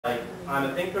I'm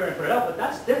a thinker and put it out, but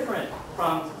that's different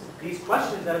from these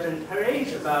questions that have been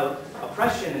raised about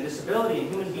oppression and disability and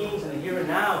human beings in the here and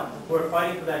now who are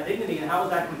fighting for that dignity, and how is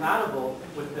that compatible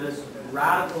with this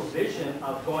radical vision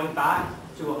of going back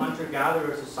to a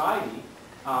hunter-gatherer society?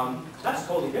 That's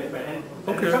totally different. And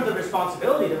in terms of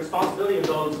responsibility, the responsibility of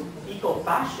those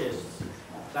eco-fascists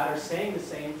that are saying the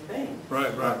same thing. Right.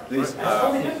 Please,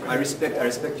 totally different. I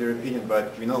respect your opinion,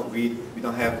 but we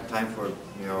don't have time for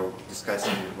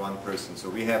discussing with one person. So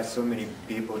we have so many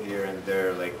people here, and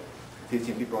there are like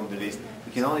 15 people on the list.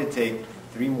 We can only take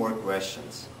 3 more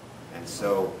questions, and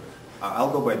so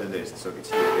I'll go by the list. So it's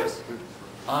here, yes.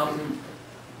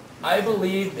 I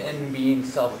believe in being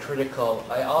self-critical.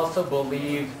 I also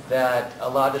believe that a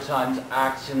lot of times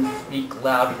actions speak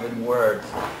louder than words.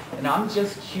 And I'm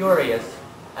just curious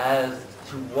as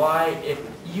to why, if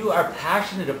you are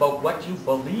passionate about what you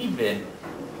believe in,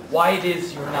 why it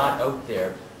is you're not out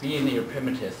there being your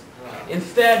primitist.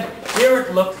 Instead, here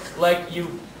it looks like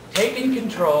you've taken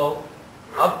control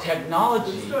of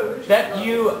technology that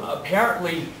you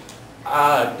apparently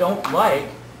don't like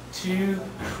to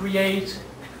create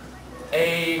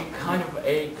a kind of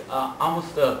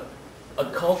almost a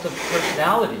cult of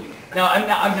personality. Now,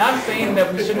 I'm not saying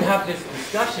that we shouldn't have this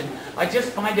discussion. I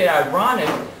just find it ironic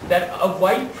that a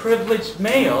white privileged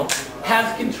male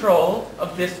has control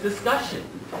of this discussion.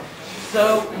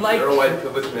 So, like, you're a white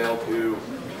privileged male too.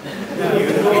 I'm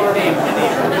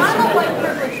a white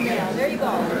privileged male. There you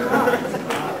go.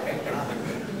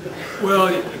 Well,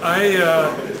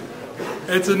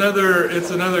 it's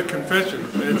another confession.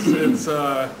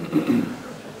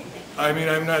 I mean,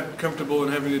 I'm not comfortable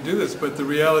in having to do this, but the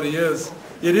reality is,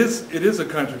 it is a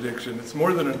contradiction. It's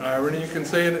more than an irony. You can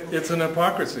say it's an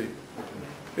hypocrisy.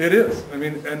 It is. I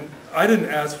mean, and I didn't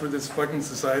ask for this fucking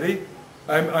society.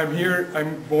 I'm here.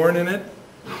 I'm born in it.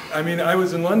 I mean, I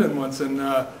was in London once, and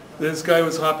this guy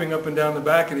was hopping up and down the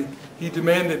back, and he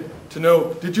demanded to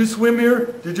know, did you swim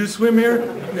here? Did you swim here?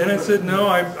 And I said, no,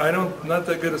 I'm not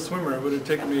that good a swimmer. It would have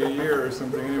taken me a year or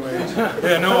something anyway.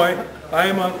 Yeah, no, I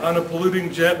am on a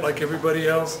polluting jet like everybody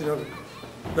else.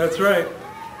 That's right.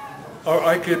 Or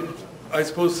I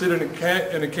suppose, sit in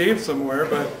a cave somewhere,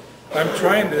 but I'm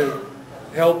trying to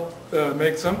help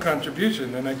make some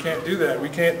contribution, and I can't do that. We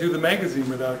can't do the magazine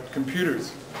without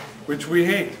computers, which we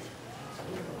hate.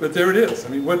 But there it is. I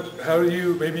mean, how do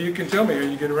you, maybe you can tell me how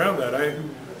you get around that.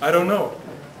 I don't know.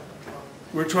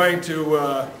 We're trying to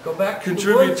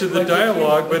contribute to the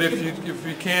dialogue, but if you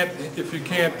can't,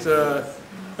 I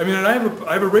mean, and I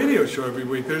have a radio show every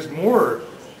week. There's more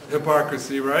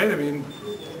hypocrisy, right? I mean,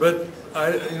 but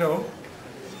I don't know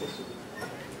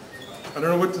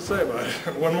what to say about it.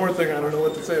 One more thing, I don't know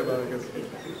what to say about it, I guess.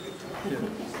 Yeah.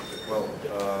 Well,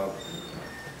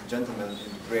 gentleman,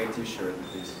 gray T-shirt,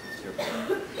 please.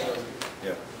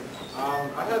 Yeah.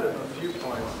 I had a few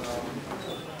points.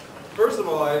 First of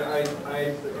all, I'm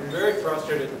very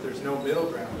frustrated that there's no middle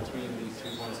ground between these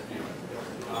 2 points of view.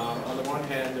 On the one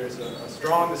hand, there's a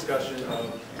strong discussion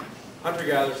of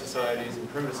hunter-gatherer societies and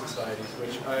primitive societies,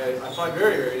 which I find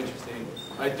very, very interesting.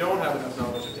 I don't have enough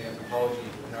knowledge of the anthropology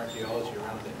and archaeology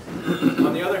around it.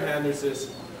 On the other hand, there's this,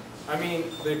 I mean,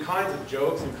 the kinds of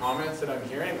jokes and comments that I'm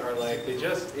hearing are like, they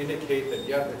just indicate that,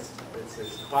 yep, it's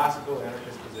this classical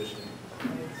anarchist position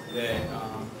that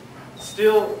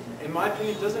still, in my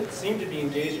opinion, doesn't seem to be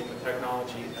engaging with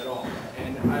technology at all.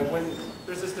 And when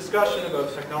there's this discussion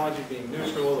about technology being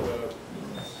neutral, about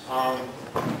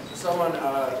someone,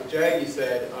 Jaggy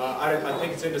said, I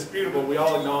think it's indisputable, we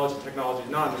all acknowledge that technology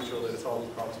is not neutral, that it's all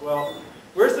these problems. Well,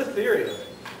 where's the theory of it?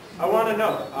 I want to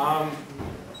know.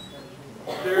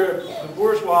 The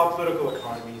bourgeois political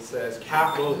economy says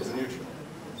capital is neutral.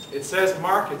 It says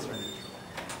markets are neutral.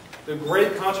 The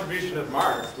great contribution of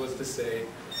Marx was to say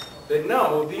that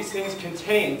no, these things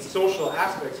contain social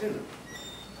aspects in them.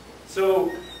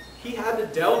 So he had to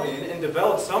delve in and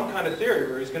develop some kind of theory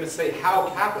where he's going to say how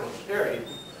capital carried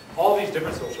all these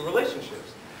different social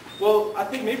relationships. Well, I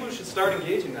think maybe we should start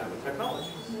engaging that with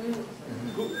technology.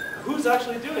 Who's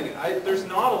actually doing it? There's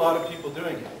not a lot of people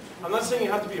doing it. I'm not saying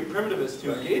you have to be a primitivist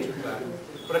to engage with that,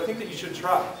 but I think that you should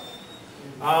try.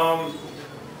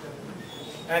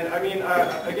 And I mean,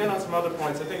 again, on some other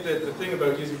points, I think that the thing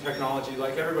about using technology,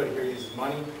 like everybody here uses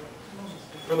money.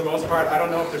 For the most part, I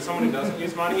don't know if there's someone who doesn't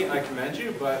use money, I commend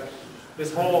you, but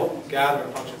this whole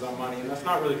gathering functions on money, and that's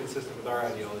not really consistent with our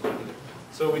ideology either.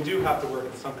 So we do have to work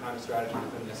with some kind of strategy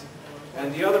within this.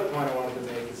 And the other point I wanted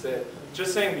to make is that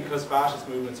just saying because fascist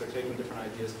movements are taking different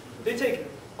ideas, they take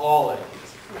all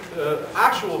ideas. The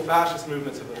actual fascist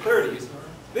movements of the 30s,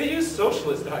 they use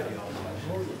socialist ideology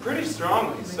pretty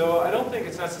strongly. So I don't think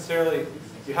it's necessarily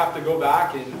you have to go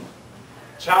back and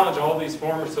challenge all these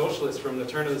former socialists from the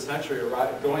turn of the century,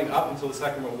 going up until the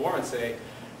Second World War, and say,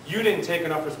 you didn't take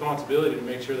enough responsibility to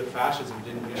make sure that fascism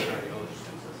didn't use archaeology.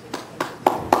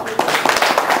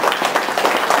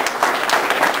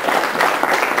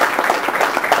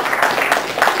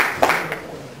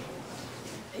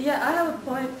 Yeah, I have a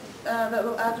point that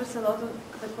will address a lot of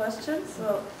the questions.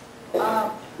 So,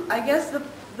 I guess the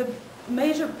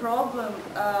major problem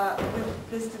with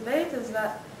this debate is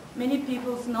that many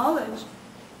people's knowledge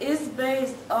is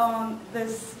based on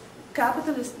this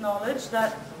capitalist knowledge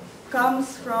that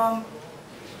comes from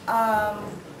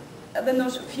the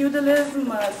notion of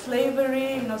feudalism,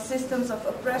 slavery, systems of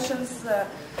oppressions,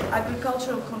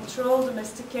 agricultural control,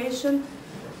 domestication,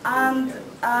 and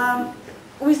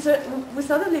we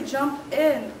suddenly jump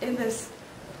in this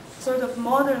sort of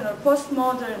modern or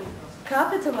postmodern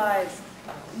capitalized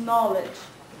knowledge,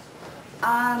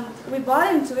 and we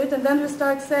buy into it, and then we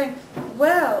start saying,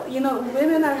 well,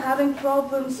 women are having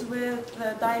problems with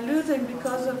diluting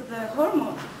because of the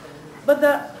hormone, but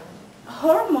the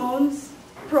hormones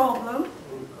problem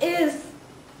is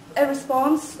a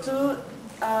response to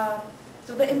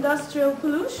the industrial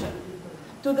pollution,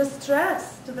 to the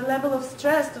stress, to the level of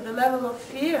stress, to the level of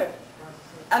fear,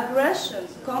 aggression,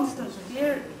 constant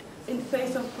fear in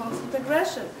face of constant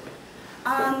aggression.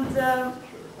 And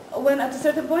when at a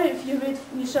certain point, if you read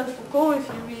Michel Foucault, if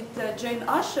you read Jane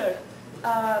Usher,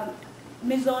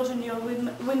 Misogyny or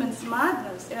Women's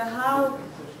Madness, how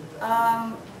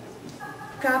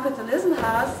capitalism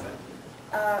has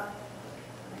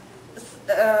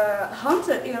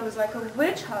hunted, it was like a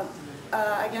witch hunt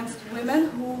against women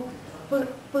who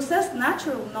possessed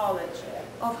natural knowledge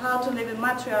of how to live in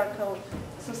matriarchal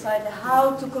society,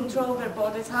 how to control their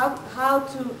bodies, how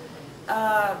to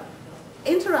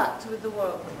interact with the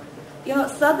world.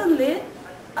 Suddenly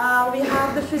we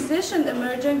have the physician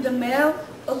emerging, the male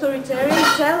authoritarian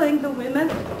telling the women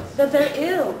that they're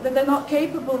ill, that they're not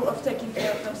capable of taking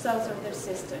care of themselves or their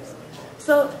sisters.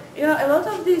 So, a lot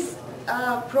of these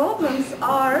problems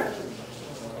are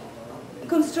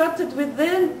constructed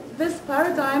within this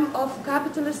paradigm of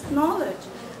capitalist knowledge.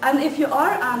 And if you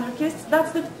are anarchists,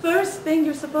 that's the first thing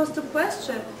you're supposed to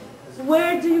question.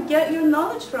 Where do you get your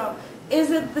knowledge from? Is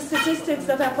it the statistics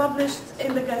that are published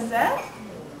in the Gazette?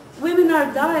 Women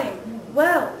are dying.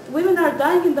 Well, women are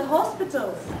dying in the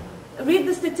hospitals. Read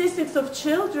the statistics of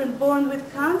children born with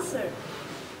cancer.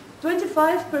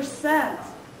 25%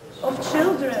 of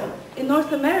children in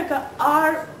North America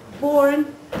are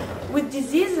born with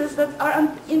diseases that are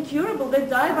incurable. They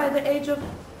die by the age of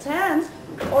 10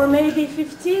 or maybe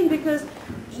 15 because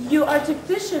you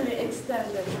artificially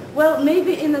extend it. Well,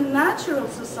 maybe in a natural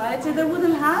society they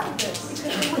wouldn't have this.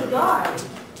 They would die.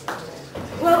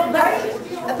 Well,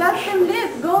 that's the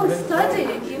myth. Go and study,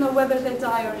 whether they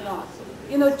die or not.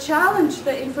 Challenge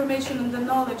the information and the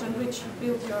knowledge on which you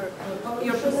build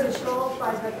your position. Controlled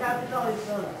by the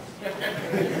capitalism.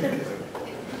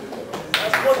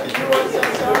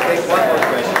 Take one more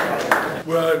question.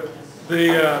 Well,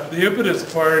 the impetus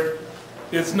part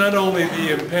is not only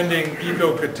the impending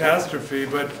eco-catastrophe,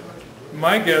 but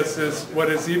my guess is what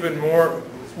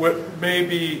may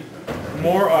be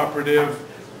more operative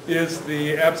is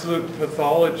the absolute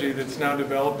pathology that's now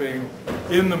developing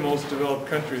in the most developed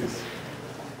countries.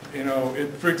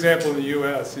 For example, in the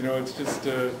U.S., it's just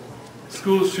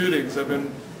school shootings. I've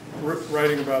been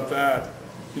writing about that.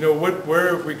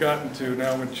 Where have we gotten to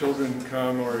now when children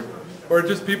come, or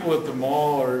just people at the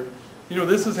mall, or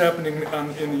this is happening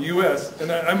in the U.S.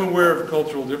 and I'm aware of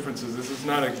cultural differences. This is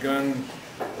not a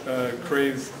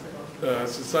gun-crazed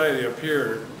society up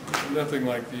here, nothing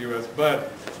like the U.S.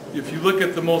 But if you look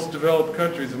at the most developed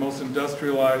countries, the most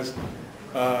industrialized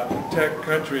tech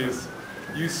countries,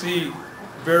 you see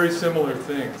very similar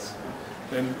things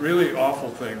and really awful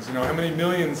things. How many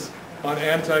millions on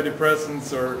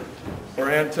antidepressants or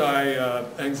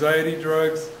anti-anxiety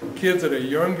drugs, kids at a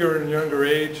younger and younger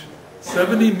age.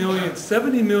 70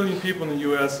 million people in the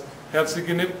U.S. have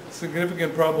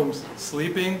significant problems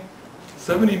sleeping.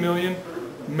 70 million.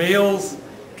 Males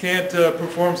can't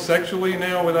perform sexually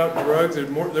now without drugs.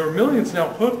 There are millions now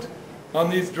hooked on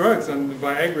these drugs, on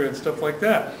Viagra and stuff like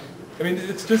that. I mean,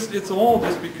 it's all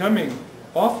just becoming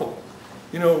awful.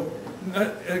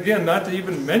 Again, not to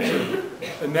even mention,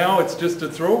 and now it's just a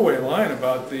throwaway line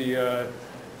about the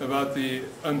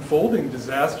unfolding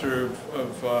disaster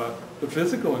of the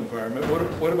physical environment.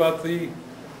 What about the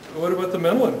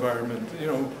mental environment?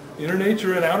 Inner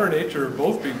nature and outer nature are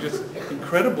both being just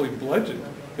incredibly bludgeoned,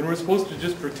 and we're supposed to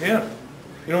just pretend.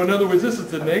 In other words, this is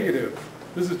the negative.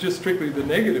 This is just strictly the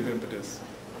negative impetus.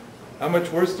 How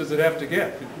much worse does it have to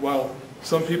get? While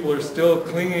some people are still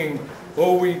clinging,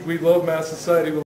 oh, we love mass society.